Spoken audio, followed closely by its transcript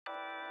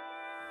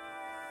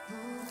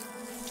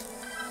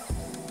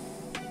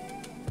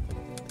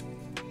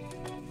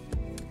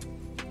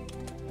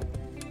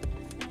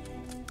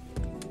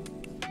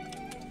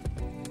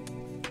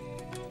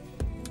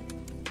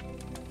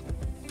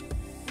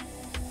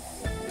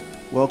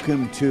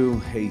Welcome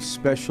to a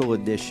special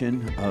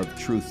edition of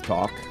Truth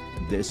Talk.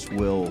 This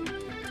will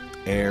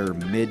air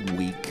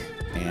midweek,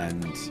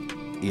 and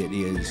it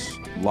is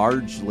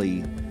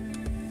largely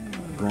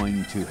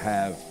going to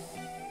have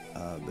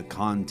the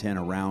content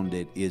around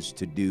it is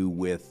to do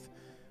with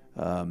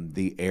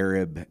the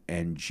Arab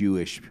and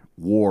Jewish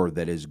war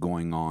that is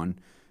going on,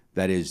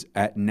 that is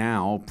at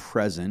now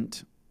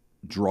present,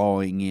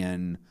 drawing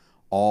in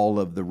all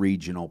of the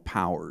regional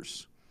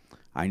powers.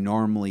 I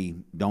normally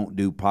don't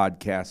do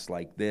podcasts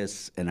like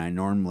this, and I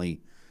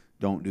normally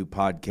don't do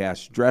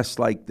podcasts dressed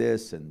like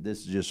this, and this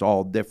is just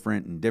all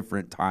different and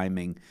different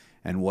timing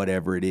and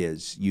whatever it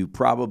is. You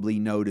probably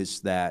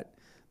noticed that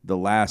the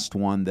last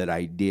one that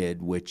I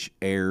did, which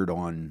aired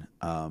on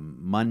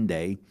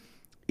Monday,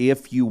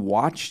 if you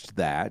watched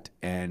that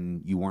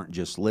and you weren't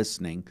just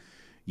listening,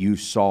 you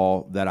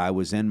saw that I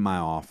was in my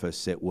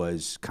office. It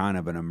was kind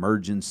of an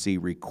emergency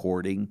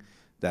recording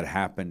that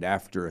happened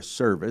after a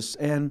service,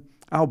 and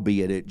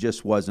albeit it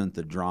just wasn't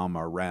the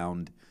drama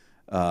around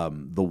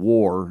the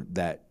war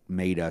that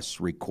made us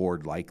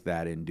record like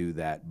that and do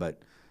that.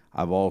 But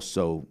I've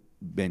also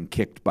been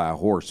kicked by a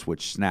horse,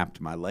 which snapped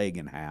my leg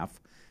in half,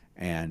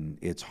 and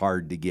it's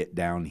hard to get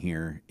down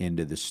here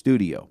into the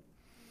studio.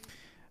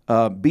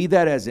 Be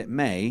that as it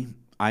may,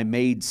 I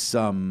made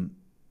some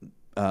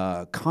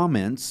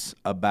comments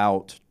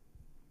about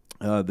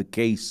the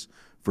case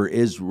for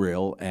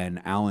Israel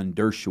and Alan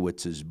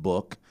Dershowitz's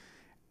book,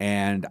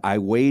 and I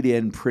weighed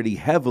in pretty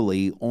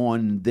heavily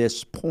on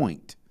this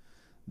point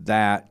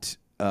that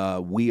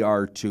we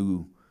are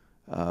to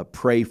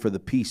pray for the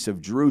peace of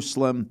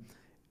Jerusalem,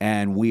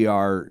 and we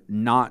are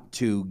not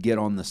to get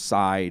on the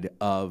side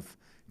of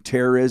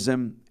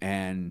terrorism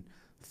and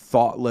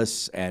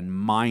thoughtless and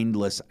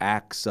mindless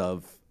acts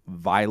of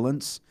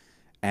violence.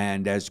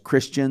 And as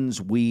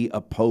Christians, we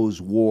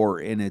oppose war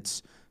in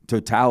its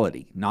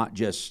totality, not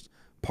just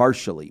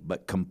partially,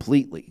 but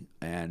completely.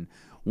 And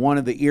one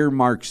of the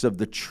earmarks of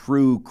the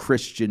true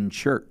Christian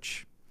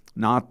church,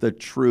 not the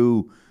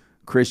true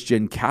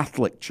Christian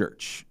Catholic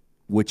Church,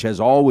 which has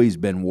always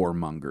been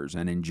warmongers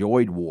and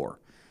enjoyed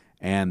war,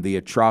 and the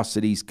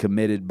atrocities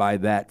committed by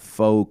that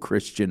faux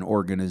Christian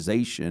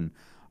organization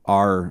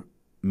are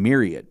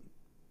myriad.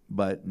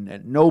 But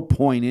at no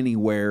point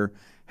anywhere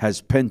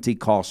has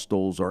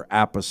Pentecostals or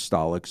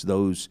apostolics,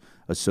 those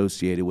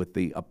associated with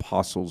the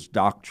apostles'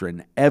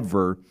 doctrine,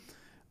 ever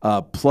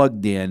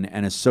plugged in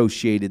and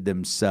associated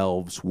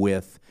themselves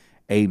with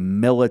a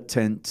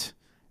militant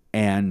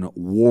and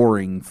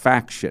warring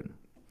faction.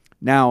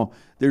 Now,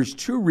 there's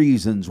two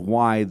reasons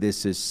why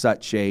this is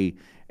such a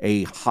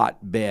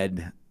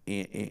hotbed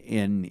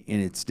in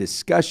its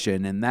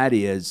discussion, and that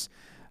is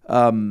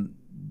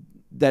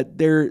that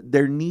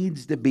there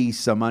needs to be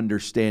some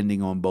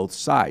understanding on both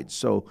sides.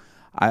 So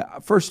I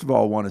first of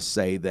all want to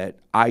say that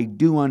I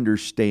do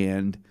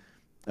understand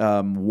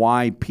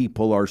why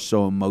people are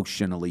so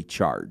emotionally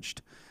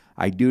charged.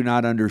 I do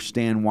not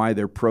understand why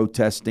they're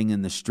protesting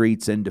in the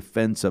streets in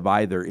defense of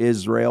either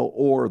Israel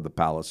or the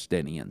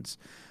Palestinians.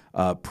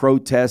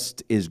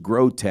 Protest is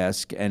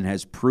grotesque and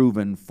has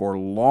proven for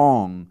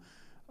long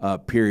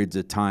periods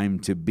of time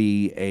to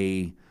be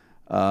a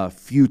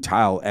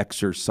futile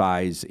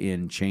exercise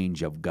in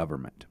change of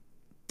government.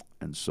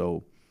 And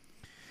so,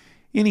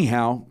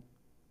 anyhow,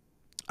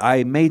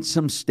 I made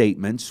some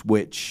statements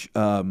which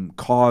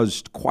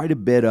caused quite a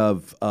bit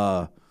of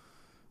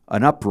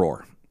an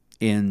uproar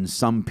in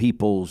some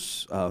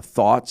people's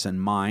thoughts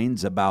and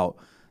minds about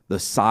the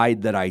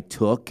side that I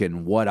took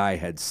and what I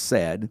had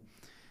said.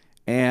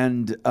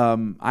 And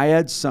I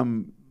had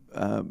some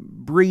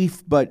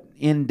brief but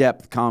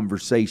in-depth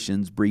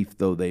conversations, brief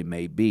though they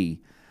may be,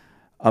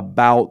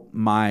 about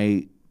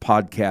my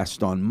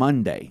podcast on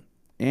Monday.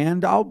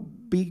 And I'll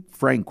be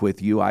frank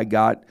with you, I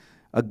got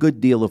a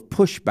good deal of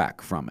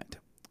pushback from it.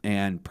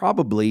 And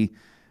probably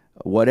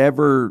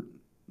whatever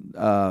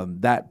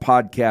that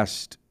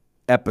podcast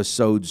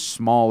episode,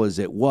 small as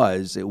it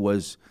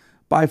was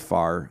by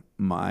far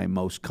my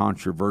most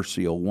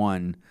controversial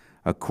one,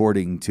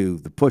 according to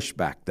the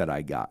pushback that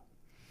I got.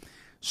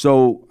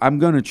 So I'm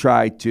going to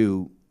try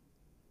to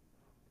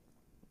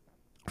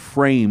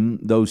frame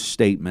those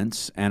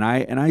statements. And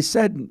I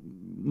said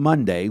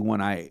Monday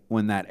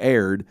when that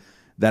aired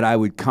that I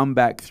would come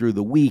back through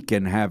the week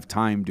and have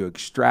time to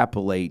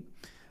extrapolate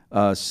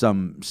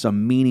some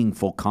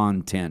meaningful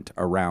content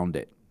around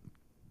it.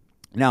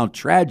 Now,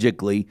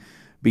 tragically,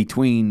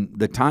 between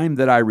the time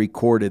that I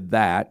recorded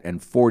that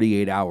and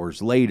 48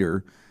 hours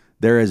later,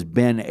 there has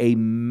been a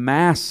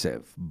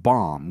massive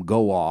bomb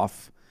go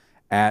off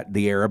at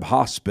the Arab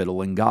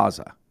hospital in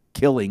Gaza,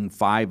 killing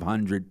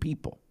 500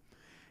 people.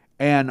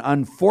 And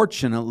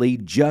unfortunately,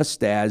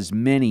 just as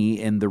many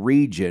in the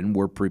region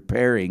were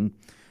preparing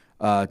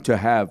to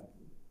have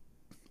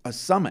a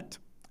summit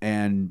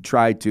and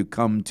try to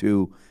come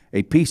to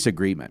a peace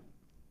agreement.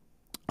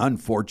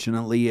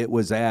 Unfortunately, it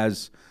was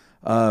as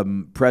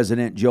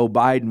President Joe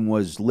Biden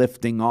was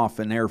lifting off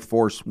an Air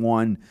Force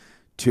One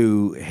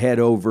to head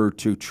over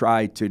to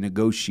try to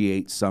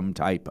negotiate some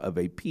type of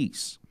a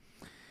peace.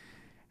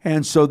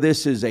 And so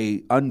this is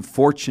an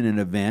unfortunate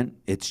event.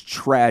 It's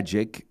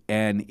tragic,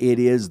 and it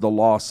is the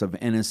loss of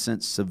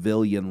innocent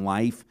civilian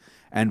life.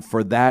 And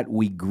for that,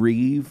 we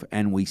grieve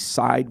and we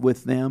side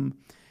with them,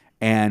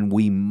 and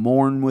we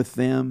mourn with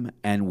them,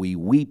 and we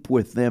weep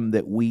with them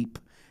that weep,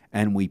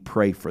 and we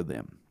pray for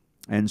them.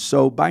 And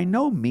so by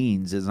no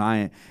means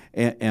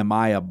am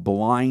I a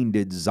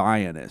blinded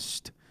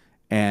Zionist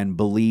and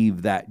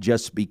believe that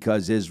just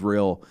because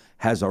Israel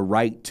has a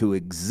right to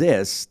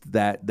exist,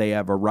 that they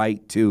have a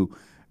right to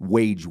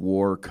wage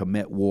war,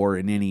 commit war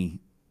in any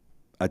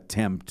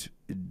attempt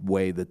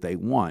way that they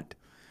want.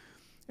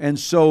 And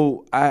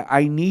so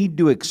I need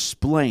to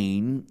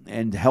explain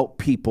and help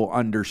people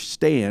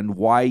understand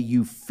why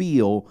you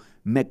feel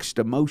mixed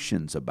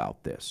emotions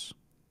about this.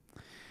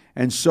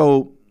 And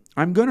so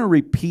I'm going to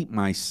repeat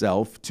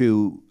myself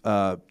to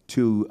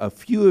a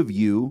few of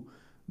you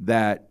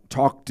that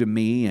talked to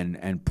me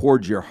and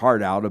poured your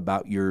heart out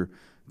about your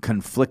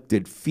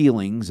conflicted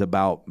feelings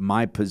about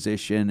my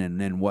position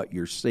and then what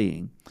you're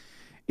seeing.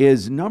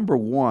 Is number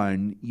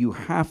one, you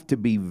have to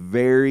be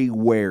very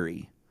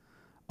wary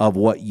of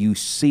what you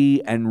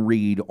see and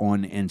read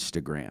on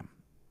Instagram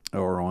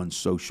or on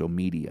social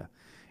media.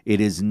 It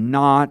is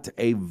not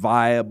a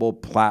viable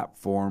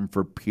platform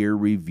for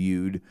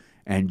peer-reviewed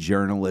and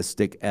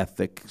journalistic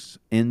ethics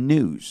in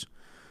news.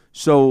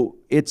 So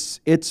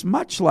it's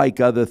much like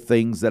other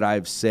things that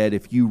I've said.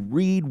 If you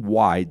read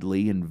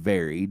widely and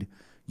varied,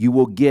 you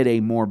will get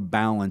a more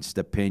balanced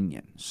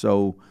opinion.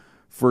 So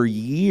for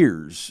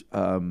years,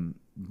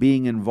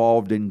 being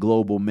involved in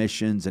global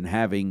missions and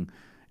having,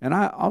 and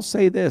I'll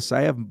say this,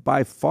 I have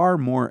by far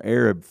more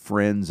Arab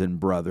friends and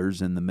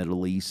brothers in the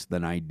Middle East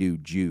than I do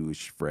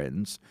Jewish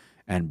friends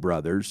and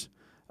brothers.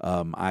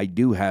 I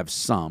do have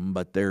some,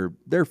 but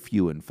they're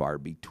few and far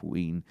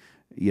between.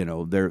 You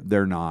know,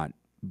 they're not,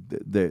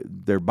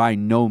 they're by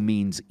no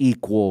means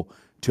equal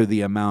to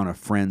the amount of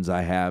friends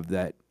I have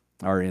that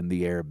are in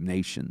the Arab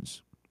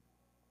nations.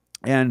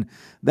 And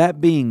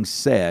that being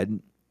said,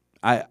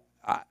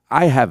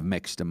 I have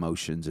mixed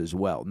emotions as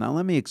well. Now,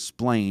 let me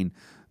explain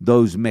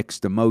those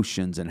mixed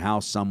emotions and how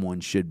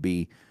someone should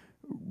be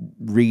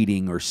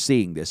reading or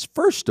seeing this.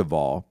 First of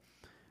all,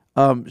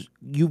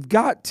 you've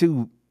got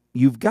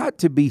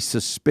to be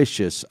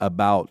suspicious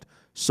about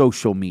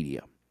social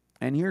media.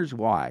 And here's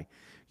why.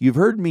 You've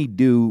heard me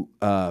do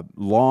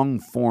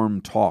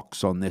long-form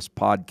talks on this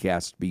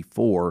podcast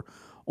before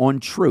on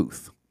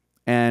truth.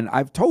 And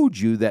I've told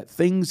you that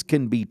things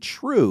can be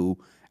true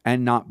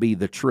and not be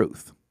the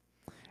truth.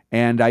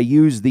 And I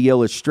use the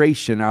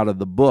illustration out of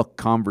the book,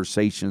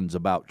 Conversations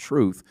About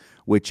Truth,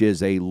 which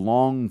is a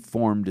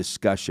long-form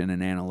discussion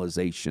and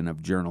analyzation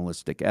of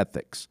journalistic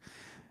ethics.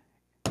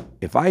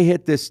 If I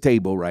hit this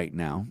table right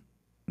now,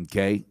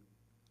 okay,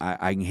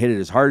 I can hit it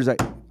as hard as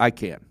I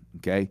can,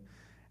 okay?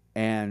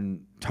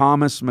 And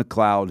Thomas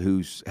McLeod,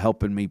 who's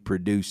helping me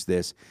produce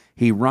this,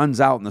 he runs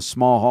out in the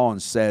small hall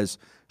and says,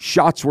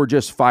 "Shots were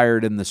just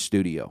fired in the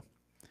studio."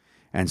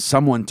 And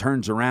someone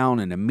turns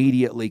around and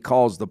immediately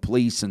calls the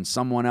police, and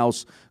someone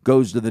else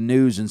goes to the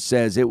news and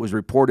says it was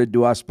reported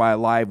to us by a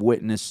live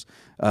witness,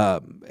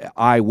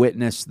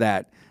 eyewitness,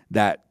 that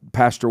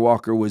Pastor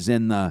Walker was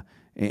in the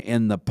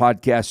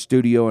podcast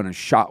studio and a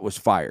shot was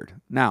fired.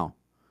 Now,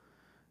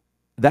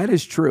 that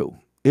is true.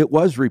 It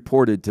was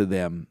reported to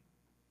them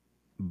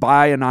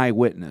by an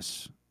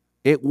eyewitness.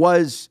 It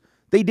was,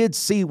 they did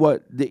see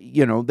what,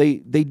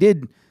 they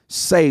did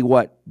say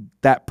what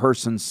that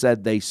person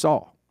said they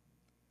saw.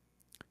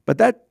 But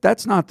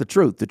that's not the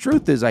truth. The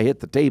truth is I hit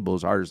the table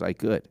as hard as I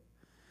could.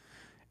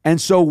 And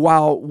so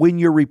when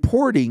you're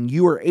reporting,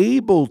 you are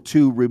able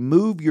to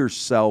remove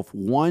yourself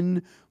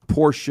one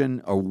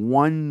portion or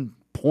one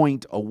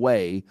point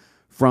away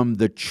from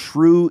the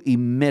true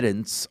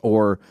emittance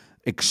or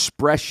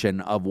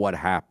expression of what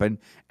happened,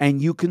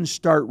 and you can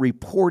start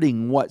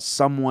reporting what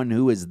someone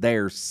who is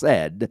there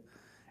said,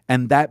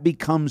 and that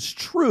becomes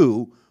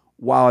true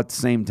while at the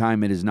same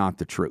time it is not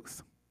the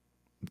truth.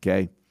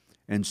 Okay?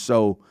 And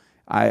so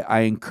I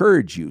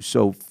encourage you.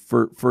 So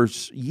for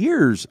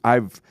years,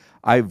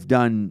 I've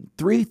done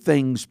three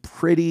things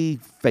pretty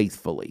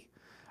faithfully.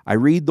 I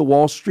read the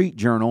Wall Street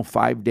Journal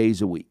 5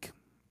 days a week.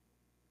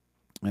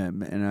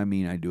 And I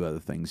mean, I do other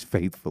things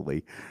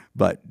faithfully,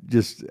 but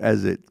just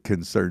as it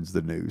concerns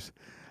the news.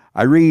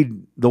 I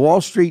read the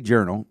Wall Street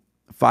Journal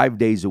 5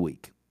 days a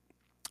week.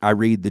 I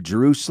read the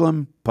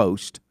Jerusalem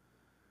Post,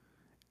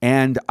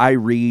 and I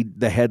read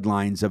the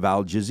headlines of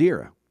Al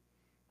Jazeera.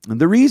 And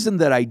the reason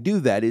that I do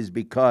that is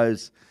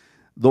because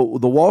the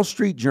Wall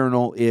Street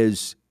Journal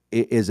is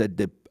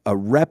a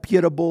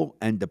reputable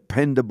and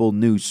dependable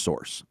news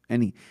source.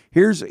 And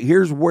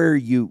here's where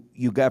you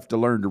have to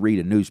learn to read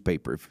a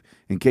newspaper.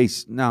 In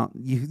case, now,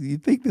 you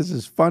think this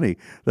is funny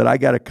that I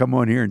got to come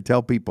on here and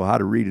tell people how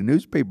to read a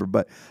newspaper,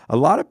 but a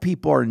lot of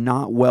people are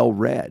not well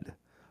read.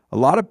 A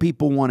lot of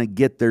people want to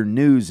get their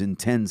news in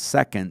 10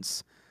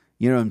 seconds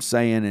You know what I'm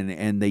saying?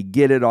 And they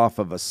get it off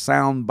of a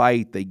sound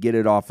bite. They get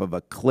it off of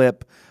a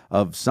clip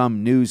of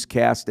some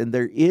newscast. And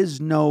there is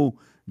no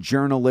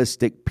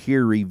journalistic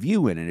peer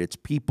review in it. It's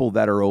people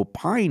that are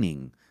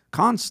opining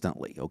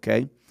constantly,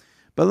 okay?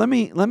 But let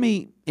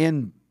me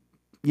in,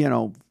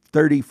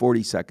 30,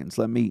 40 seconds,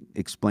 let me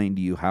explain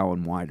to you how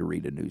and why to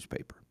read a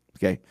newspaper,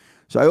 okay?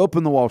 So I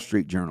open the Wall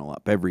Street Journal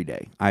up every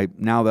day.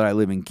 Now that I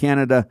live in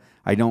Canada,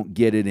 I don't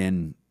get it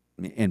in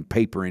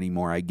paper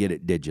anymore. I get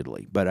it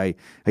digitally. But I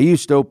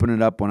used to open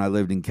it up when I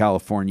lived in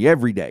California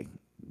every day.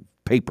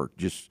 Paper,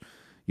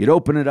 you'd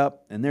open it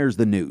up and there's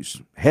the news.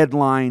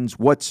 Headlines,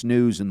 what's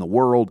news in the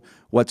world,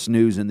 what's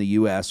news in the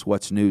U.S.,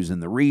 what's news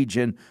in the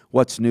region,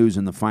 what's news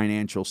in the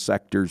financial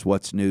sectors,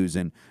 what's news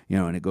in,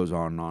 and it goes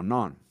on and on and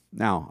on.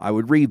 Now, I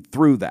would read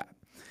through that.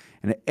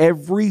 And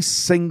every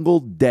single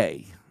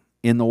day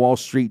in the Wall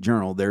Street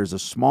Journal, there's a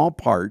small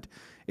part.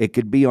 It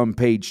could be on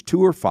page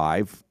 2 or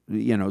 5,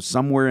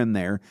 somewhere in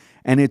there.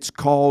 And it's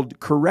called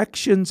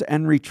corrections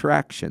and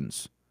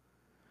retractions.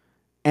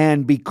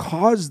 And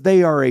because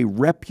they are a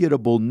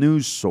reputable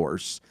news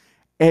source,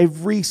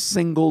 every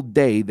single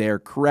day they're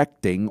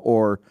correcting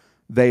or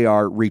they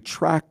are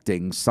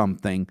retracting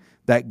something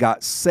that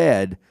got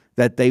said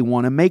that they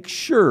want to make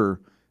sure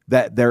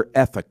that they're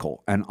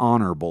ethical and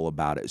honorable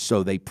about it.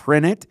 So they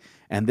print it,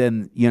 and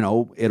then,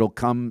 it'll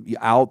come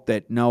out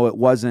that, no, it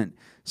wasn't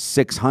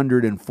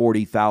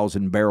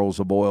 640,000 barrels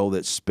of oil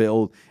that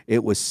spilled.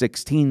 It was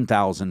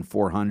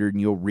 16,400,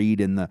 and you'll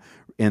read in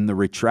the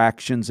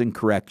retractions and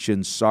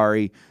corrections,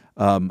 sorry,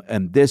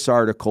 and this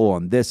article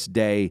on this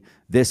day,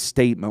 this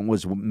statement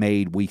was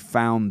made. We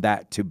found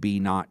that to be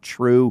not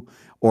true,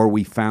 or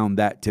we found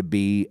that to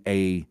be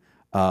a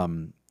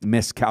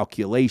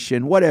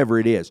miscalculation, whatever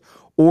it is.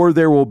 Or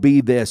there will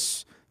be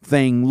this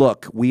thing,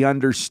 look, we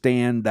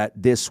understand that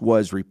this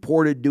was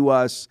reported to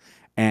us,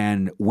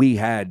 and we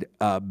had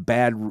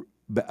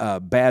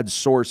bad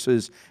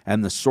sources,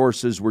 and the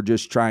sources were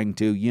just trying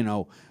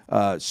to,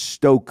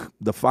 stoke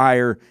the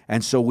fire,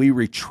 and so we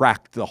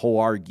retract the whole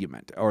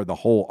argument or the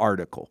whole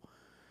article.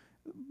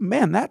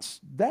 Man,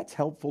 that's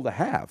helpful to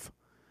have.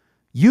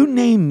 You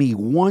name me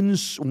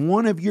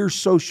one of your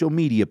social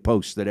media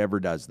posts that ever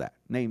does that.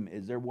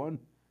 Is there one?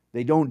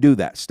 They don't do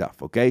that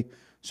stuff, okay?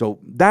 So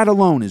that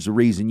alone is the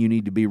reason you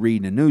need to be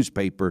reading a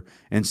newspaper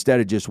instead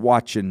of just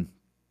watching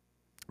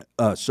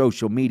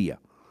social media.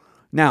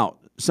 Now,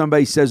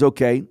 somebody says,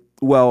 okay,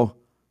 well,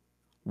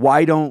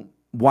 why do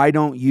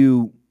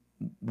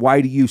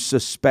you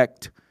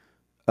suspect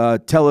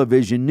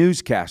television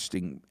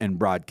newscasting and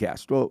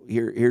broadcast? Well,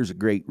 here's a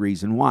great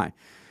reason why.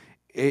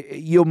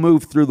 You'll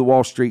move through the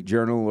Wall Street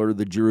Journal or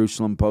the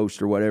Jerusalem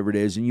Post or whatever it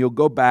is, and you'll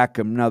go back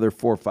another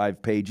 4 or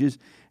 5 pages,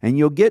 and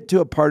you'll get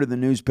to a part of the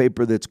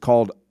newspaper that's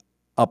called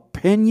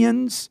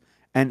opinions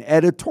and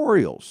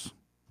editorials.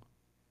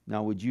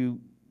 Now,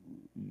 you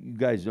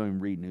guys don't even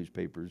read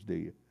newspapers, do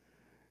you?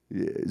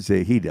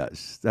 Say he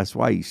does. That's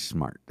why he's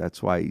smart.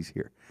 That's why he's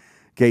here.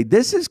 Okay,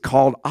 this is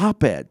called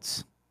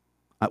op-eds.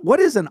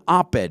 What is an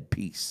op-ed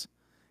piece?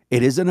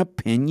 It is an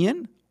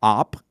opinion.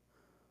 Op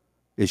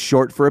is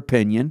short for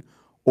opinion,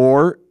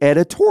 or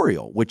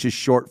editorial, which is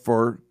short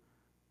for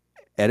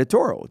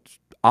editorial. It's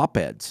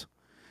op-eds.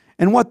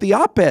 And what the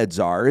op-eds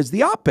are is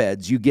the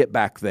op-eds you get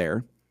back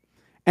there,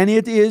 and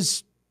it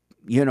is,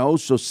 so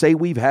say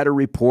we've had a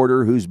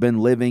reporter who's been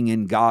living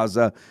in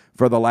Gaza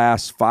for the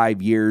last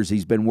 5 years.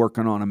 He's been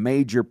working on a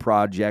major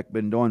project,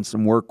 been doing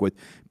some work with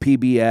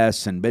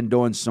PBS, and been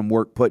doing some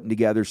work putting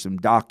together some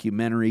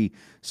documentary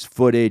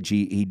footage.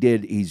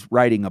 He's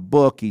writing a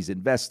book, he's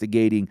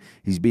investigating,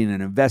 he's being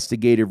an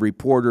investigative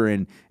reporter,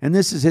 and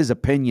this is his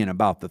opinion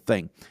about the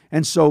thing.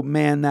 And so,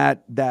 man,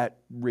 that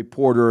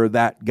reporter or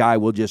that guy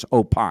will just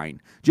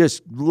opine,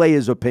 just lay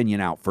his opinion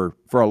out for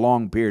a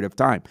long period of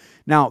time.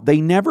 Now,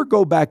 they never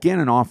go back in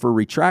and offer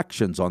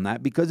retractions on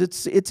that because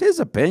it's his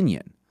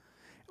opinion.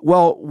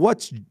 Well,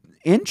 what's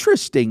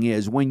interesting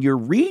is when you're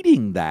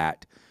reading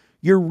that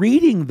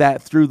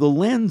through the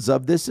lens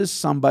of this is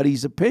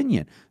somebody's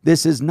opinion.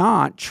 This is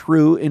not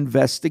true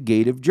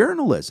investigative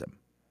journalism,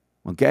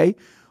 okay?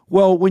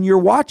 Well, when you're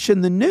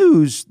watching the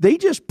news, they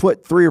just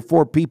put 3 or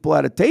 4 people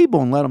at a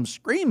table and let them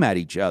scream at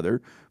each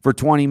other for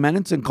 20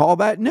 minutes and call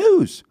that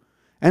news.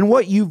 And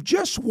what you've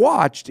just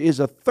watched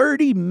is a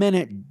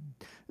 30-minute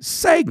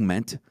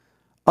segment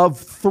of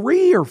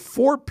 3 or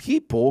 4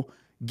 people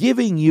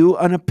giving you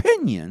an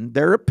opinion,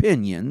 their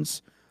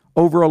opinions,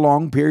 over a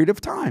long period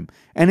of time.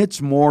 And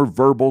it's more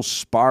verbal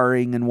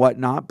sparring and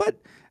whatnot.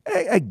 But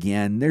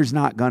again, there's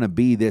not going to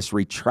be this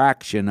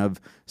retraction of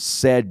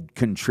said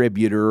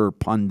contributor or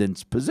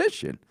pundit's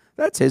position.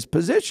 That's his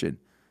position.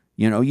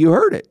 You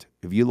heard it.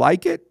 If you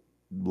like it,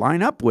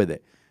 line up with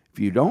it. If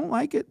you don't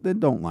like it, then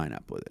don't line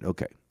up with it.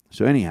 Okay.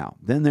 So anyhow,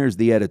 then there's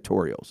the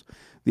editorials.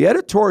 The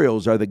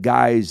editorials are the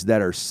guys that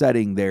are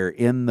sitting there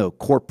in the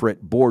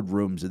corporate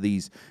boardrooms of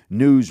these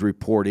news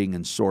reporting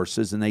and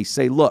sources, and they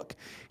say, look,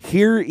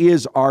 here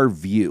is our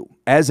view.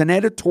 As an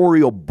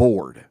editorial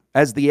board,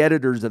 as the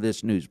editors of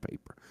this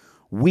newspaper,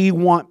 We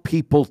want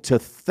people to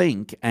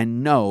think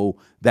and know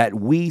that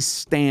we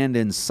stand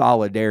in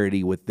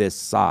solidarity with this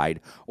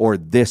side or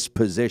this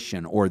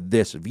position or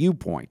this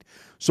viewpoint.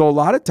 So a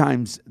lot of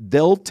times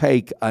they'll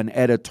take an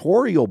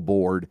editorial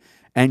board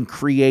and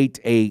create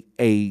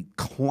a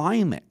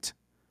climate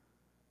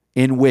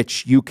in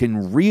which you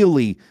can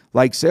really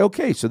say,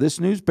 okay, so this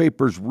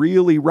newspaper's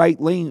really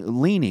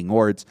right-leaning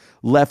or it's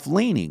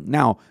left-leaning.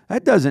 Now,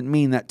 that doesn't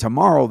mean that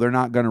tomorrow they're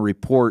not going to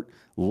report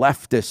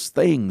leftist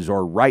things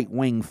or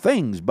right-wing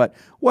things, but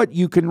what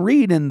you can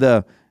read in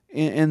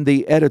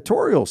the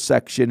editorial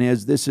section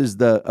is this is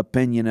the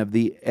opinion of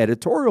the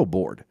editorial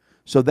board.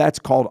 So that's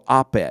called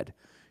op-ed.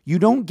 You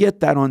don't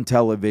get that on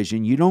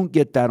television. You don't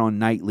get that on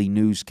nightly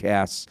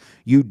newscasts.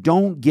 You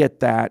don't get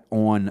that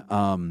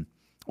on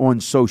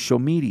social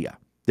media.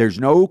 There's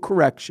no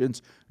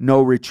corrections,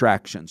 no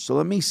retractions. So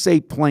let me say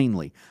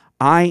plainly,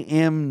 I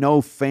am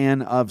no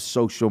fan of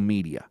social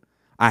media.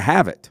 I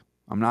have it.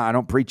 I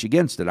don't preach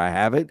against it. I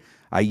have it.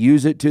 I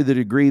use it to the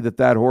degree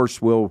that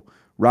horse will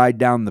ride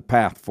down the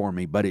path for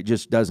me, but it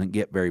just doesn't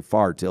get very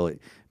far till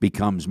it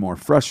becomes more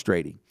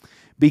frustrating.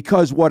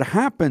 Because what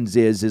happens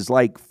is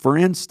like, for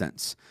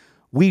instance,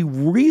 we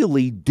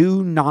really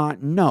do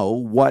not know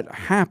what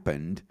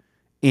happened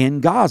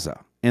in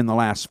Gaza in the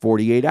last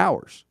 48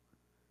 hours.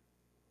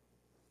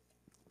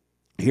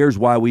 Here's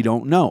why we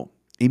don't know.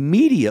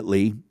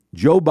 Immediately,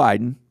 Joe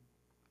Biden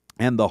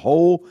and the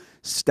whole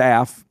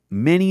staff,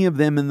 many of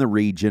them in the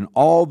region,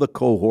 all the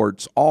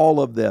cohorts, all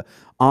of the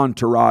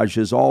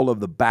entourages, all of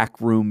the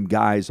backroom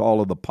guys,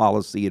 all of the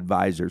policy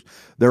advisors,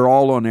 they're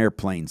all on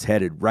airplanes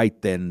headed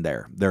right then and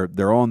there.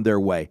 They're on their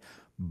way.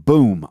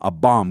 Boom, a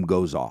bomb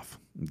goes off.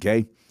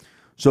 Okay?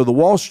 So the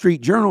Wall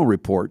Street Journal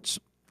reports,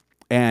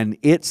 and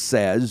it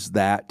says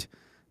that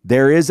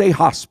there is a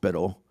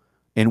hospital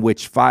in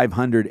which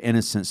 500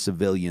 innocent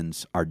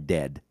civilians are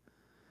dead.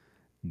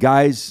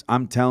 Guys,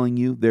 I'm telling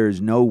you, there is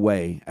no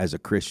way as a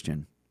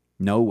Christian,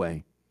 no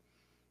way,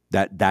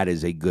 that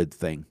is a good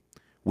thing.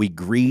 We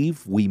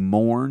grieve, we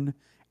mourn,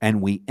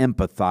 and we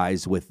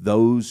empathize with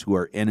those who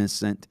are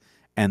innocent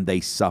and they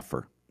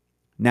suffer.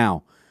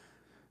 Now,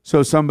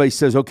 so somebody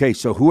says, okay,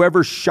 so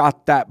whoever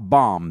shot that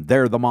bomb,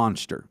 they're the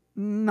monster.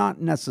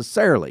 Not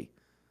necessarily.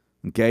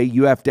 Okay,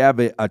 you have to have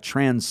a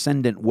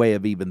transcendent way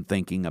of even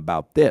thinking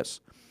about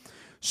this.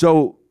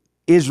 So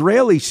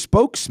Israeli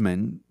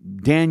spokesman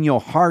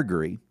Daniel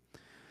Hagari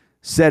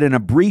said in a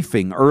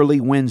briefing early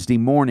Wednesday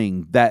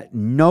morning that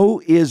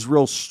no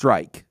Israel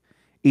strike,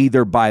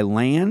 either by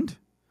land,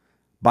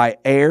 by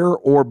air,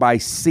 or by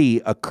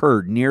sea,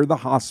 occurred near the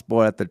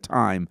hospital at the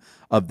time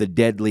of the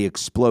deadly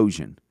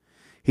explosion.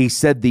 He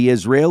said the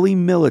Israeli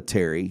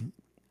military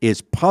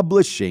is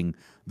publishing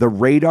the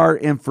radar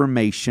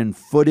information,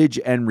 footage,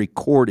 and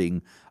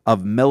recording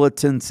of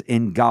militants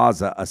in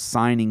Gaza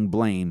assigning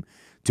blame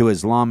to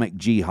Islamic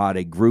Jihad,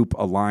 a group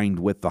aligned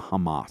with the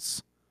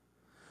Hamas.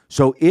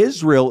 So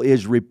Israel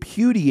is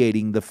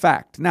repudiating the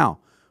fact. Now,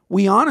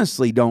 we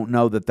honestly don't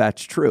know that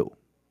that's true.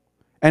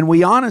 And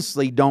we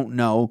honestly don't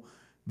know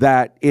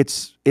that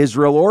it's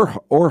Israel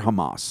or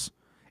Hamas.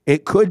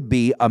 It could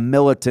be a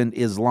militant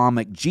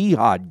Islamic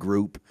Jihad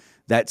group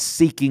that's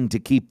seeking to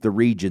keep the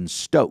region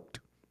stoked,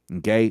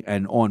 okay,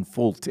 and on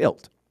full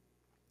tilt.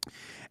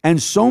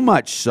 And so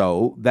much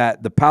so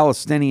that the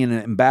Palestinian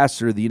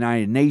ambassador of the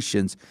United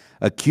Nations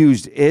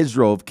accused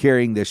Israel of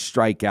carrying this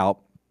strike out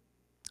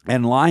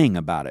and lying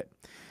about it.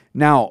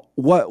 Now,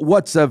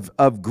 what's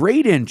of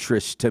great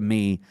interest to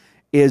me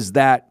is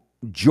that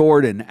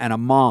Jordan and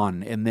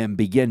Amman and them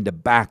begin to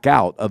back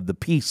out of the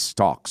peace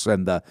talks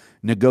and the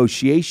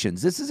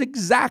negotiations. This is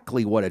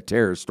exactly what a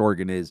terrorist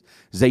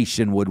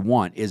organization would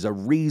want, is a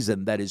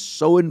reason that is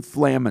so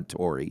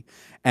inflammatory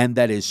and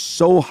that is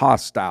so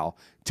hostile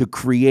to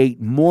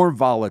create more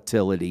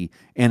volatility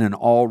in an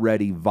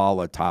already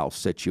volatile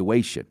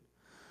situation.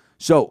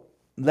 So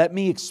let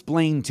me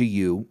explain to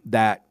you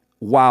that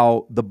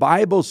while the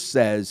Bible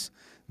says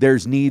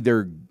there's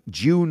neither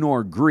Jew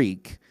nor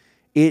Greek,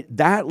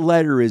 that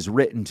letter is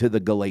written to the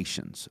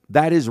Galatians.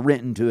 That is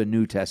written to a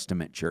New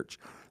Testament church.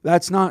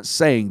 That's not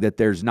saying that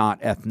there's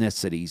not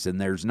ethnicities and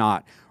there's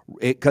not,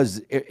 because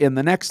in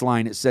the next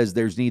line it says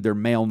there's neither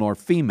male nor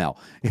female.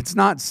 It's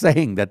not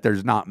saying that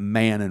there's not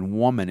man and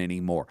woman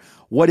anymore.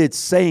 What it's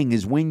saying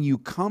is when you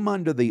come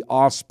under the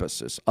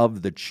auspices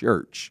of the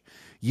church,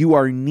 you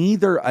are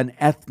neither an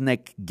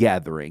ethnic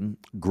gathering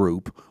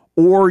group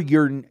or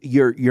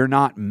you're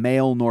not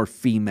male nor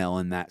female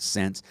in that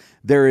sense.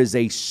 There is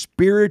a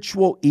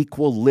spiritual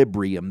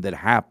equilibrium that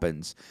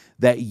happens,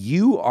 that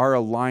you are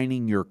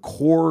aligning your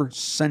core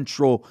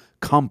central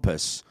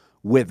compass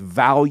with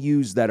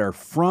values that are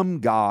from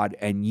God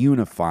and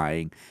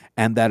unifying,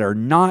 and that are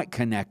not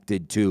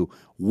connected to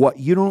what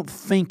you don't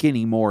think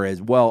anymore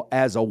as, well,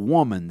 as a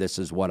woman, this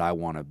is what I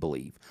want to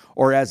believe,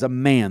 or as a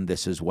man,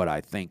 this is what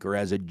I think, or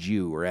as a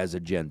Jew or as a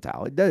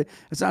Gentile.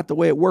 It's not the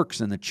way it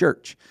works in the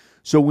church.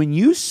 So when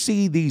you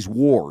see these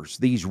wars,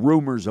 these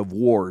rumors of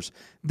wars,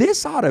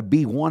 this ought to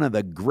be one of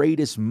the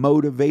greatest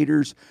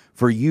motivators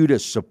for you to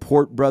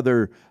support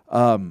Brother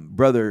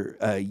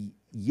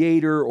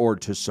Yater or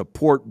to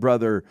support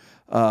Brother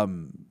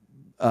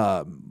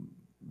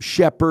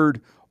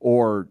Shepherd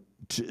or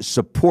to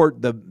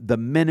support the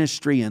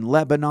ministry in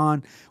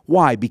Lebanon.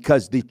 Why?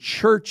 Because the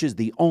church is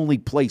the only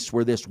place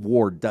where this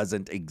war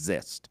doesn't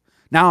exist.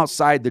 Now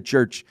outside the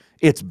church,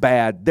 it's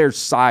bad. There's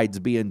sides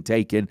being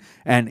taken,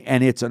 and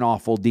it's an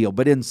awful deal.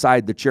 But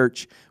inside the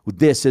church,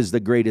 this is the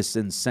greatest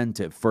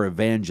incentive for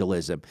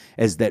evangelism,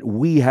 is that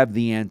we have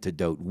the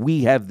antidote.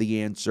 We have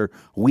the answer.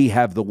 We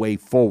have the way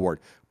forward.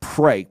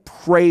 Pray.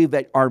 Pray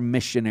that our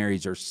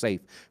missionaries are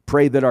safe.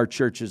 Pray that our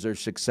churches are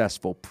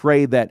successful.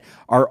 Pray that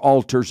our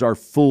altars are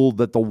full,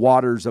 that the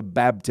waters of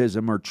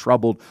baptism are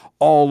troubled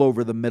all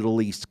over the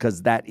Middle East,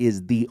 because that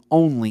is the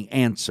only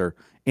answer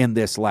in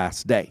this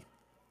last day.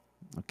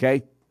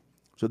 Okay?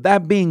 So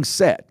that being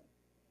said,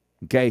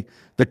 okay,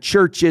 the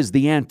church is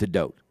the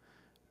antidote.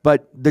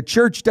 But the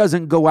church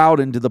doesn't go out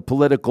into the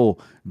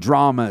political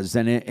dramas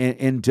and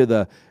into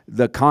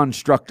the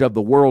construct of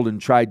the world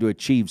and try to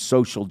achieve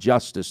social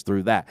justice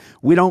through that.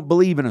 We don't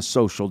believe in a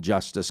social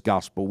justice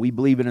gospel. We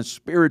believe in a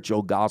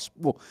spiritual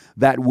gospel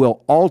that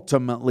will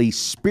ultimately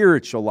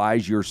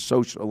spiritualize your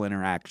social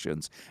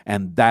interactions.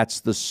 And that's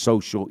the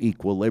social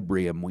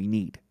equilibrium we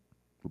need.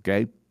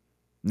 Okay?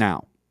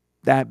 Now,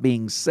 that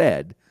being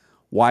said,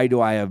 why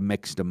do I have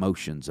mixed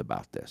emotions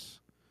about this?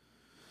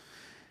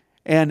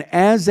 And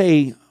as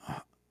a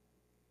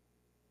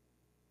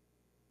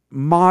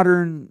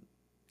modern,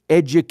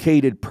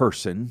 educated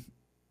person,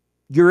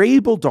 you're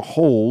able to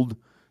hold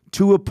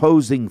two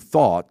opposing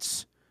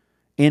thoughts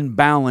in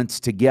balance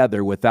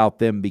together without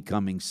them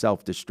becoming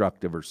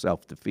self-destructive or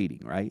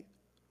self-defeating, right?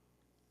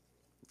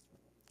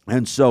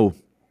 And so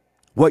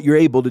what you're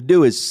able to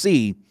do is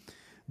see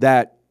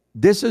that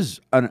this is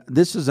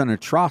an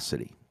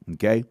atrocity,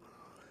 okay?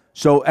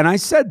 So, and I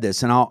said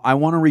this, and I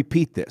want to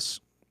repeat this.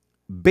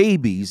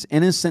 Babies,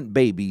 innocent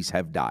babies,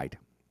 have died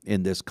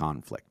in this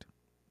conflict,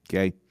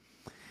 okay?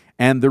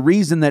 And the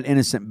reason that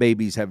innocent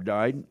babies have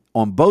died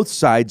on both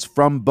sides,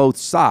 from both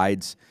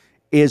sides,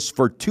 is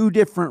for two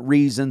different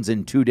reasons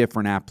and two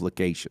different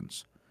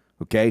applications,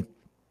 okay?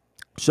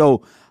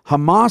 So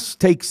Hamas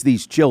takes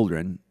these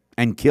children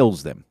and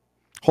kills them,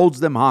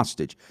 holds them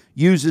hostage,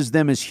 uses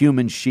them as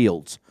human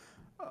shields,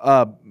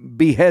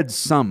 beheads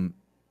some,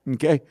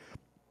 okay?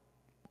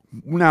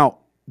 Now,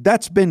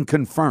 that's been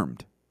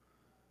confirmed.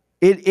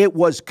 It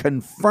was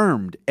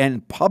confirmed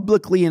and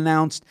publicly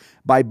announced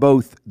by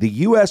both the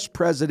U.S.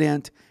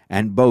 president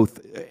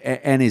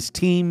and his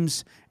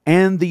teams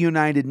and the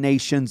United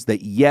Nations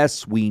that,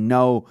 yes, we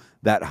know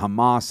that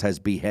Hamas has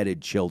beheaded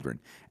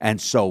children.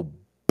 And so,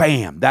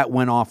 bam, that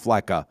went off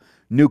like a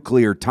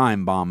nuclear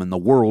time bomb, and the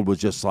world was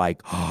just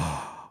like,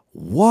 oh,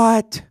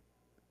 what?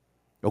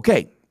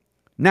 Okay,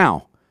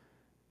 now,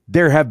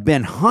 there have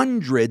been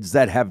hundreds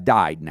that have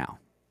died now,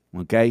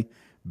 okay,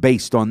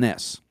 based on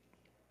this.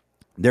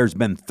 There's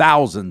been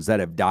thousands that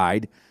have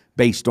died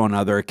based on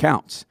other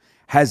accounts.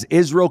 Has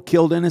Israel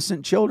killed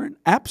innocent children?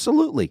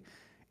 Absolutely.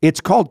 It's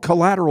called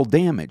collateral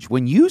damage.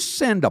 When you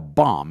send a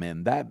bomb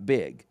in that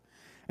big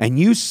and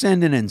you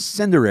send an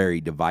incendiary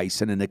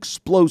device and an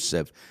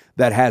explosive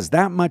that has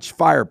that much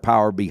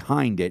firepower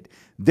behind it,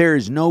 there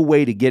is no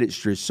way to get it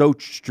so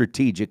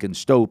strategic and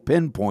so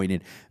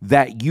pinpointed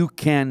that you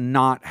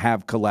cannot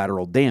have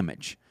collateral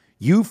damage.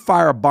 You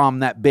fire a bomb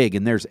that big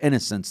and there's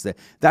innocents.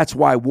 That's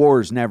why war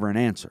is never an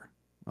answer.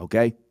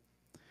 Okay?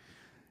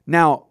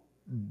 Now,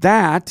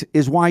 that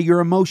is why you're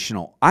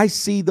emotional. I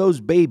see those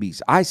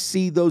babies. I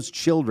see those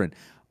children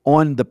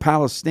on the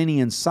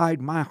Palestinian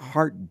side. My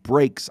heart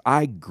breaks.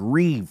 I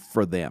grieve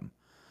for them.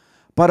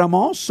 But I'm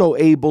also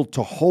able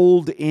to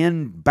hold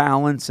in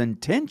balance and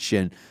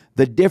tension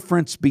the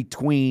difference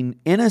between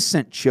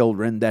innocent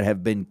children that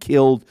have been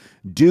killed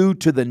due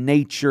to the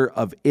nature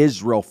of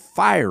Israel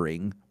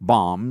firing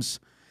bombs,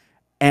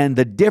 and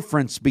the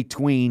difference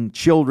between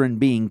children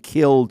being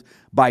killed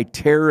by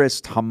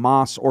terrorist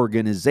Hamas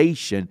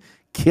organization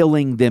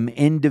killing them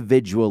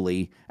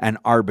individually and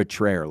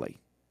arbitrarily.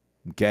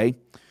 Okay?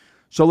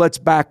 So let's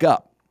back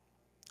up.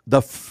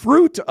 The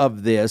fruit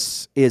of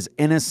this is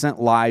innocent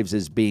lives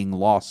is being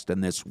lost in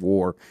this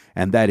war,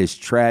 and that is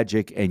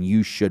tragic, and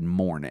you should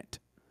mourn it.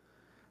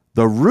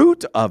 The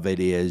root of it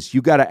is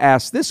you got to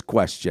ask this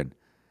question.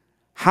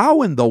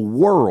 How in the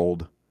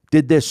world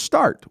did this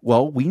start?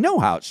 Well, we know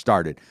how it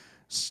started.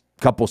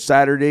 A couple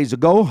Saturdays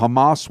ago,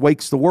 Hamas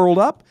wakes the world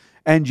up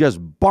and just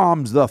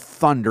bombs the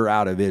thunder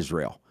out of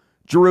Israel.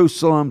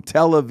 Jerusalem,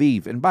 Tel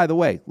Aviv. And by the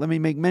way, let me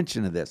make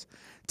mention of this.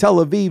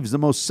 Tel Aviv is the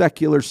most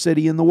secular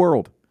city in the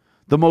world,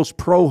 the most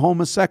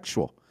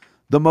pro-homosexual,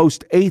 the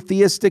most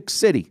atheistic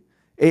city.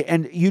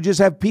 And you just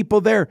have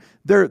people there.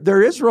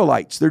 They're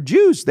Israelites. They're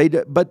Jews.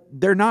 But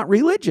they're not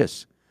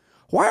religious.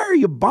 Why are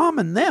you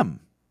bombing them?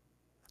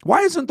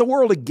 Why isn't the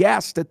world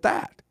aghast at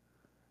that?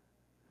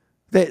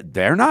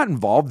 They're not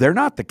involved. They're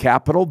not the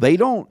capital.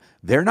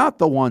 They're not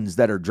the ones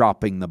that are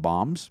dropping the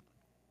bombs.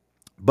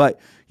 But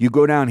you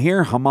go down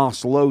here,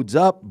 Hamas loads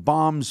up,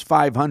 bombs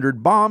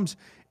 500 bombs.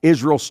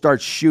 Israel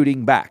starts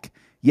shooting back.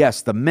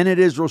 Yes, the minute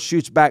Israel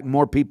shoots back,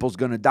 more people's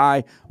going to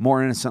die,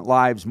 more innocent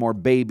lives, more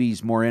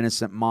babies, more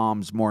innocent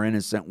moms, more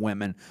innocent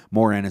women,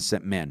 more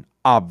innocent men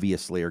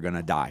obviously are going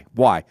to die.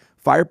 Why?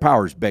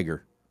 Firepower's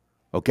bigger.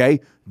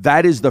 Okay?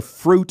 That is the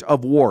fruit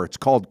of war. It's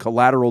called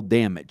collateral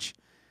damage.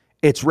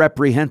 It's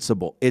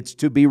reprehensible. It's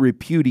to be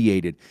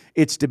repudiated.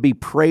 It's to be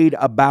prayed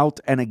about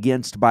and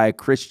against by a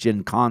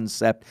Christian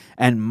concept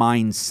and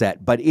mindset.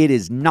 But it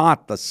is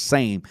not the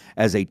same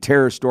as a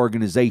terrorist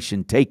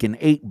organization taking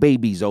 8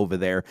 babies over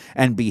there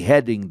and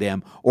beheading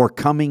them, or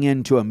coming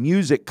into a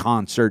music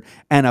concert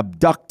and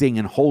abducting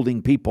and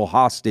holding people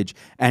hostage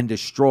and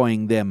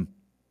destroying them.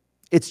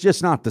 It's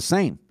just not the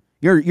same.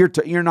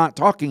 You're not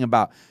talking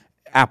about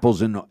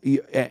apples and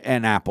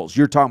apples.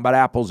 You're talking about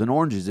apples and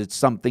oranges. It's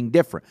something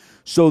different.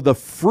 So the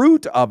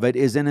fruit of it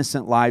is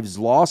innocent lives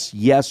lost.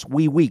 Yes,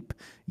 we weep.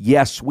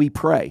 Yes, we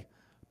pray.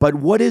 But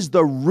what is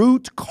the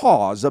root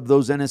cause of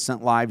those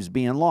innocent lives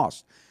being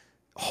lost?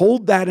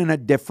 Hold that in a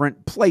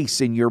different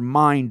place in your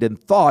mind and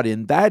thought,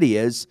 and that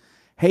is,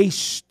 hey,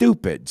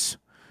 stupids,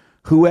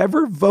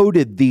 whoever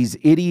voted these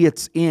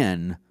idiots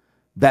in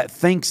that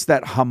thinks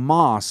that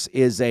Hamas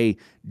is a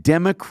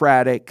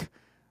democratic,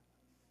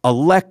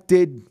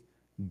 elected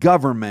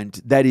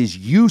government that is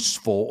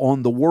useful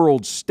on the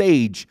world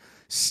stage,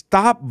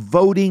 stop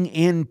voting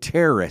in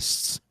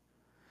terrorists.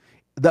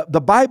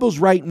 The Bible's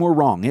right and we're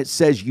wrong. It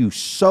says you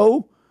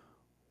sow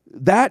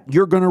that,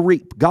 you're going to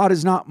reap. God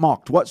is not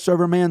mocked.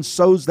 Whatsoever man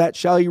sows, that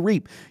shall he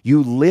reap.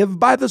 You live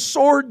by the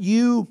sword,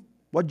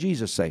 what did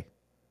Jesus say?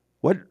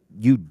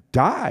 You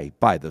die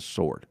by the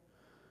sword.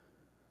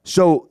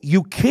 So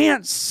you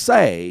can't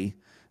say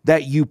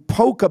that you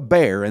poke a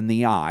bear in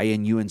the eye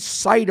and you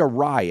incite a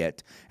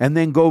riot and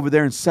then go over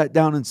there and sit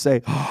down and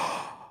say,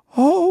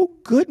 oh,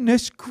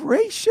 goodness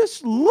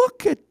gracious,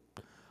 look at,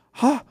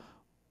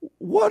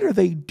 what are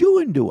they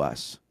doing to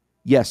us?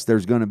 Yes,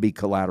 there's going to be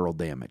collateral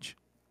damage.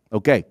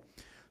 Okay,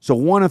 so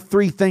one of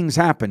 3 things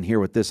happened here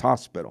with this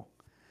hospital.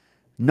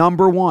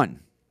 Number 1,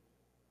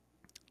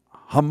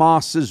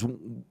 Hamas's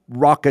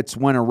rockets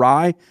went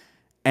awry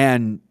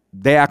and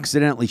they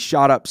accidentally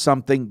shot up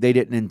something they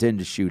didn't intend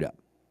to shoot up.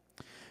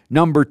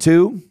 Number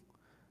 2,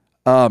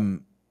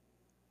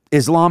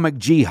 Islamic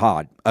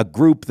Jihad, a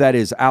group that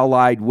is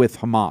allied with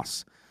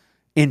Hamas,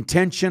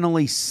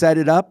 intentionally set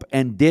it up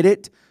and did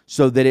it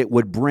so that it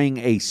would bring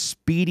a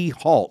speedy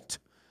halt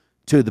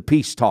to the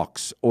peace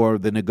talks or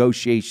the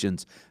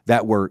negotiations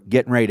that were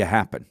getting ready to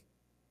happen.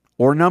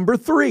 Or number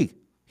 3,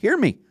 hear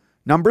me,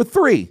 number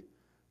 3,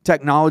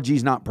 technology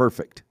is not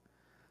perfect.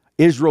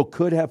 Israel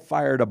could have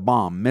fired a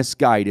bomb,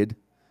 misguided,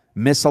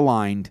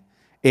 misaligned.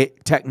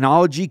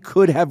 Technology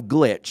could have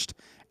glitched,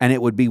 and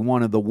it would be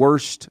one of the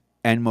worst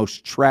and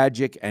most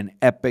tragic and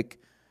epic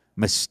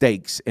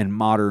mistakes in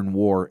modern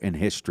war in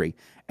history.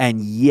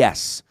 And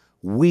yes,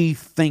 we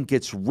think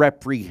it's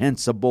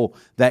reprehensible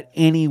that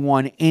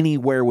anyone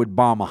anywhere would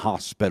bomb a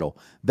hospital.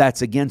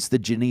 That's against the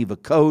Geneva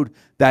Code.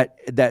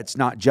 That's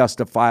not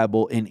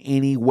justifiable in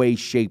any way,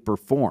 shape, or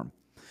form.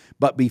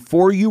 But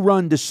before you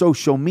run to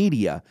social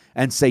media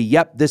and say,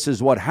 yep, this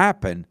is what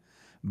happened,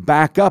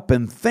 back up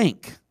and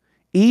think.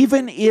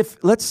 Even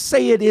if, let's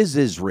say it is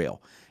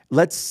Israel,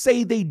 let's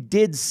say they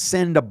did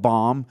send a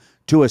bomb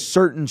to a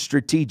certain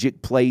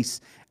strategic place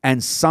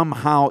and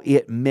somehow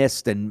it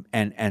missed and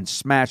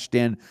smashed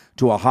in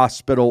to a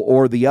hospital,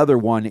 or the other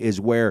one is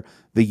where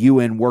the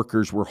UN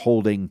workers were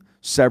holding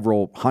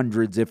several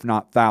hundreds, if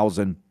not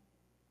thousand,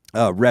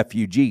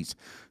 refugees.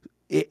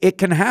 It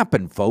can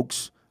happen,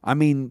 folks. I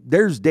mean,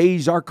 there's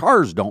days our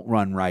cars don't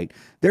run right.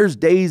 There's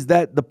days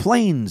that the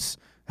planes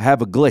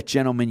have a glitch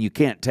in them and you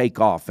can't take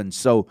off. And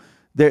so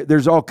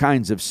there's all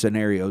kinds of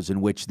scenarios in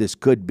which this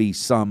could be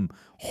some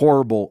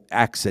horrible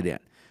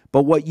accident.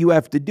 But what you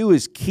have to do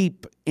is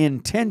keep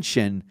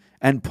intention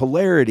and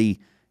polarity.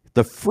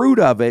 The fruit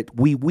of it,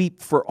 we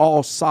weep for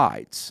all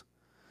sides.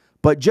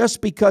 But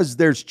just because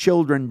there's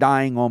children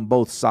dying on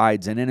both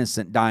sides and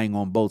innocent dying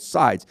on both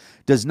sides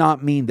does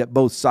not mean that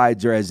both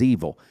sides are as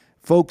evil.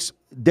 Folks,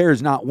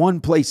 there's not one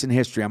place in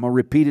history, I'm going to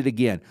repeat it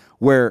again,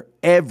 where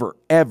ever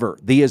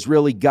the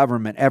Israeli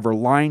government ever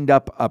lined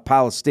up a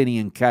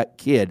Palestinian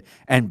kid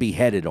and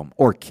beheaded him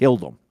or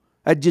killed him.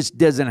 It just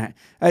doesn't.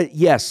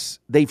 Yes,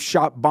 they've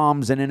shot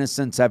bombs and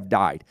innocents have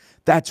died.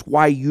 That's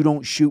why you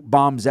don't shoot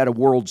bombs at a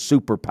world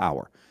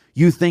superpower.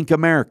 You think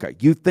America,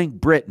 you think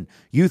Britain,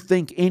 you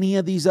think any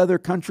of these other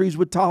countries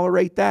would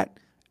tolerate that?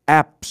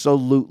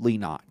 Absolutely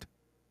not.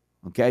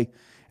 Okay?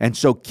 And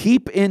so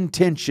keep in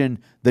tension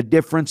the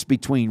difference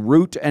between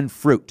root and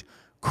fruit.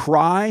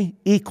 Cry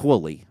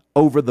equally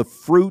over the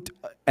fruit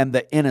and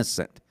the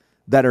innocent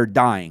that are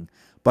dying.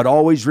 But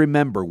always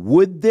remember,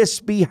 would this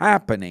be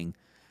happening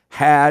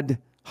had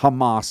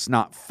Hamas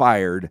not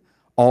fired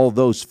all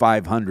those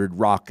 500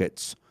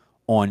 rockets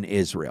on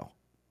Israel?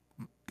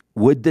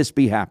 Would this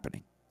be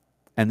happening?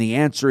 And the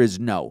answer is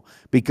no.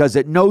 Because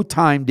at no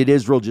time did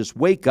Israel just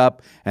wake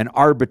up and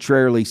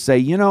arbitrarily say,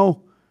 you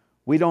know,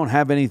 we don't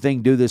have anything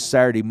to do this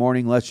Saturday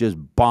morning. Let's just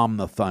bomb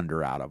the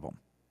thunder out of them,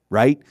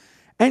 right?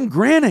 And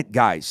granted,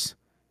 guys,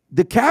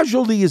 the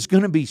casualty is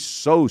going to be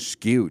so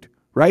skewed,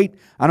 right?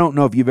 I don't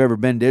know if you've ever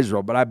been to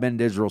Israel, but I've been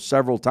to Israel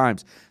several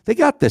times. They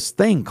got this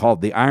thing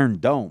called the Iron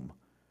Dome.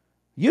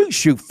 You can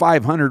shoot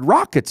 500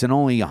 rockets and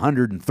only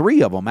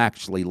 103 of them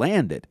actually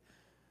landed.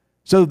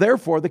 So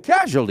therefore, the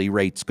casualty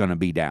rate's going to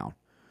be down.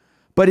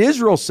 But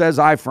Israel says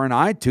eye for an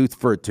eye, tooth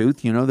for a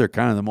tooth. You know, they're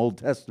kind of them Old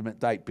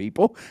Testament type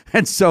people.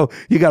 And so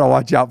you got to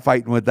watch out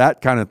fighting with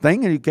that kind of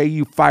thing. And okay,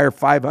 you fire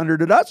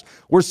 500 at us,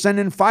 we're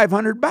sending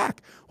 500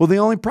 back. Well, the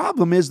only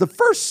problem is the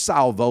first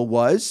salvo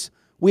was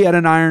we had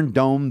an Iron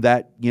Dome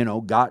that,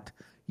 got,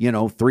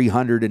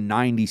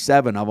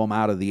 397 of them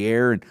out of the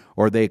air,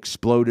 or they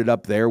exploded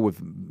up there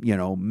with,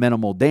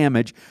 minimal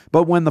damage.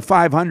 But when the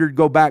 500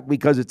 go back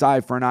because it's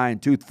eye for an eye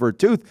and tooth for a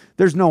tooth,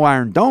 there's no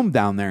Iron Dome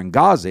down there in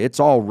Gaza. It's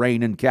all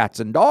raining cats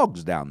and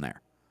dogs down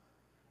there.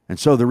 And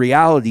so the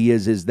reality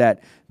is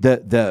that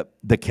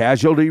the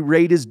casualty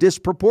rate is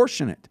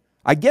disproportionate.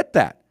 I get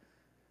that.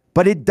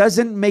 But it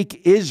doesn't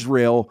make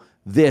Israel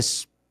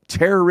this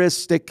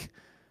terroristic,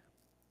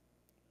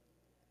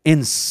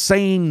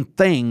 insane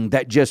thing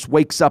that just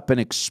wakes up and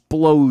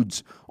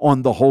explodes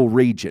on the whole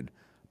region.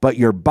 But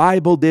your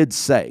Bible did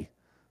say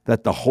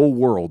that the whole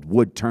world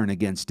would turn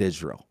against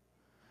Israel.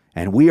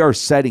 And we are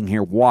sitting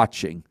here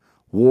watching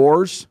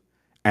wars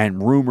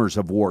and rumors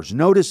of wars.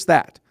 Notice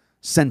that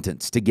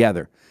sentence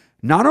together.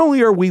 Not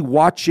only are we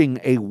watching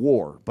a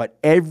war, but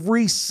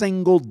every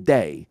single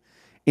day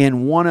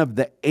in one of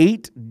the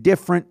 8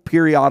 different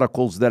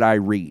periodicals that I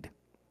read,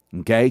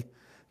 okay,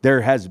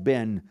 there has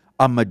been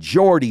a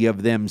majority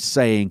of them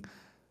saying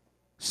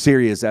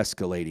Syria is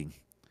escalating.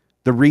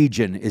 The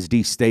region is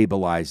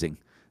destabilizing.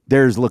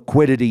 There's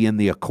liquidity in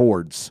the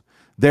accords.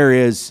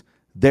 There's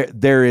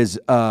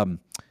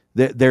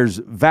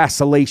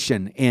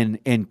vacillation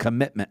in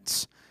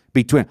commitments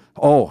between,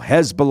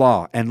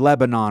 Hezbollah and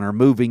Lebanon are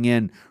moving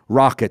in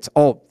rockets.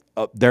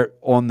 They're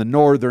on the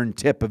northern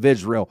tip of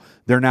Israel.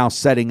 They're now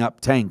setting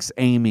up tanks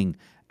aiming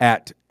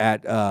at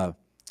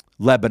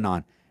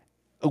Lebanon.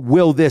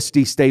 Will this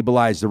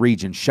destabilize the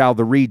region? Shall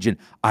the region,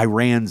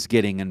 Iran's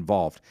getting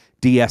involved.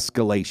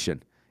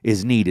 De-escalation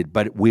is needed,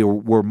 but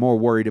we're more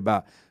worried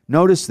about,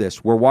 notice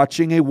this, we're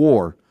watching a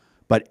war,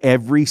 but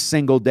every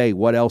single day,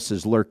 what else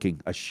is lurking?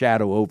 A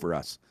shadow over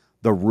us,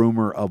 the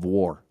rumor of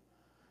war.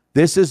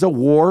 This is a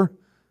war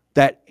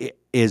that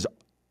is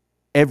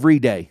every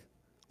day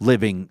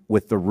living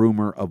with the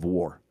rumor of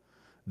war.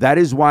 That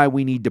is why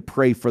we need to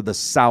pray for the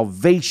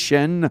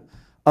salvation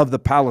of the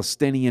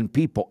Palestinian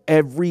people.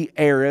 Every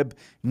Arab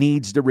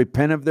needs to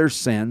repent of their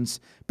sins,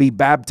 be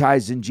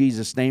baptized in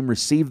Jesus' name,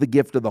 receive the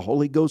gift of the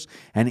Holy Ghost,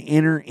 and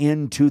enter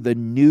into the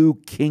new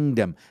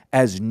kingdom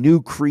as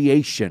new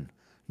creation.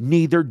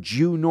 Neither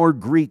Jew nor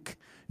Greek,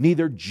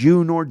 neither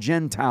Jew nor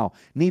Gentile,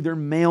 neither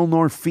male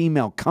nor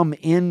female come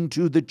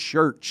into the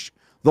church.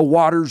 The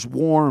water's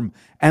warm,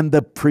 and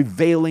the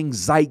prevailing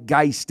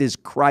zeitgeist is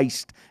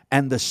Christ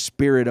and the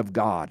Spirit of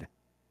God.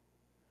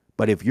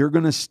 But if you're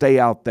going to stay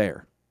out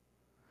there,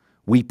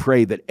 we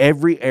pray that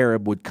every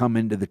Arab would come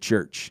into the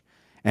church,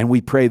 and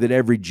we pray that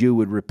every Jew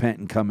would repent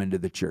and come into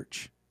the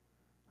church.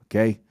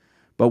 Okay?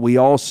 But we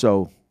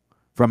also,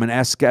 from an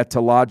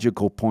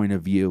eschatological point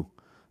of view,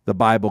 the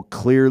Bible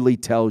clearly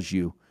tells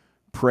you,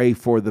 pray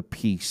for the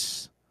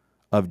peace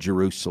of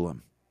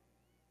Jerusalem.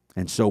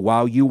 And so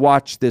while you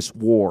watch this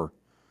war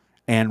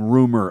and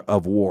rumor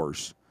of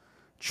wars,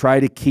 try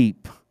to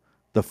keep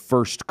the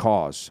first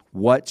cause.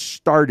 What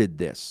started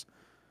this?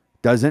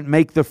 Doesn't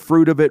make the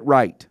fruit of it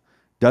right.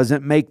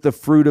 Doesn't make the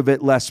fruit of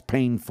it less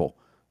painful.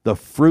 The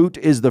fruit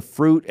is the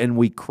fruit, and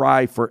we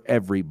cry for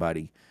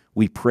everybody.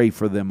 We pray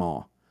for them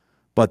all.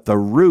 But the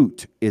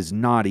root is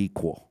not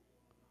equal.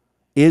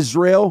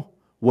 Israel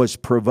was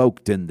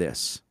provoked in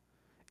this.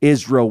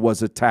 Israel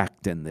was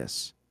attacked in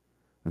this.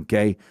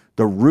 Okay?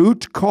 The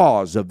root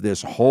cause of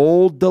this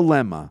whole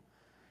dilemma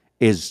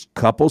is a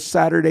couple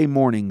Saturday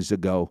mornings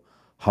ago,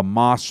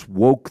 Hamas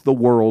woke the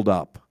world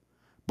up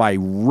by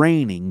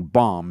raining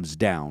bombs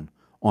down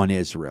on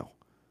Israel.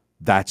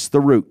 That's the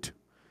root.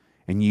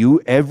 And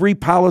every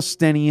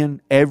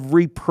Palestinian,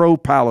 every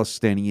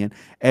pro-Palestinian,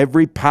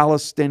 every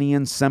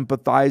Palestinian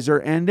sympathizer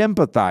and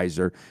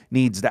empathizer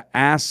needs to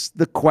ask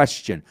the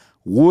question,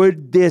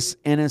 would this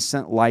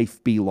innocent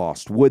life be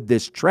lost? Would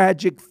this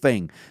tragic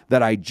thing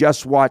that I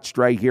just watched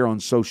right here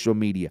on social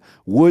media,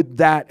 would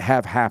that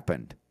have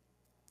happened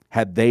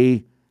had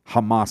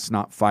Hamas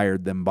not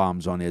fired them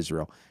bombs on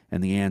Israel?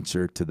 And the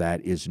answer to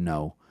that is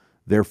no.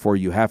 Therefore,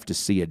 you have to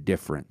see a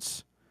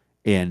difference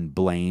in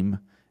blame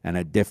and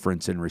a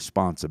difference in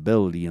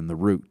responsibility in the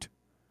root.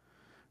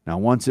 Now,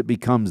 once it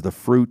becomes the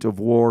fruit of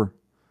war,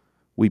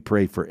 we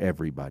pray for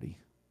everybody.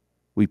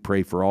 We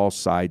pray for all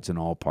sides and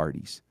all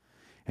parties.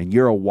 And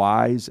you're a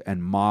wise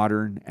and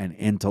modern and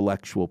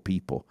intellectual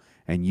people,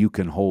 and you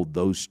can hold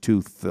those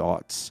two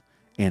thoughts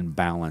in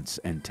balance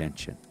and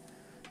tension.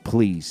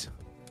 Please,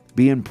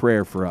 be in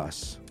prayer for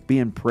us. Be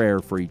in prayer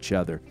for each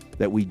other,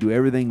 that we do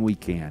everything we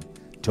can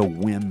to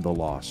win the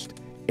lost,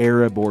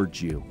 Arab or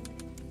Jew.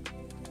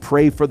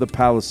 Pray for the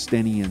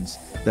Palestinians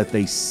that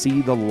they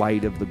see the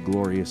light of the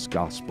glorious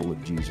gospel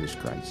of Jesus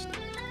Christ.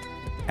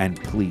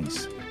 And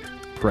please,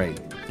 pray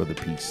for the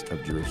peace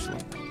of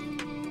Jerusalem.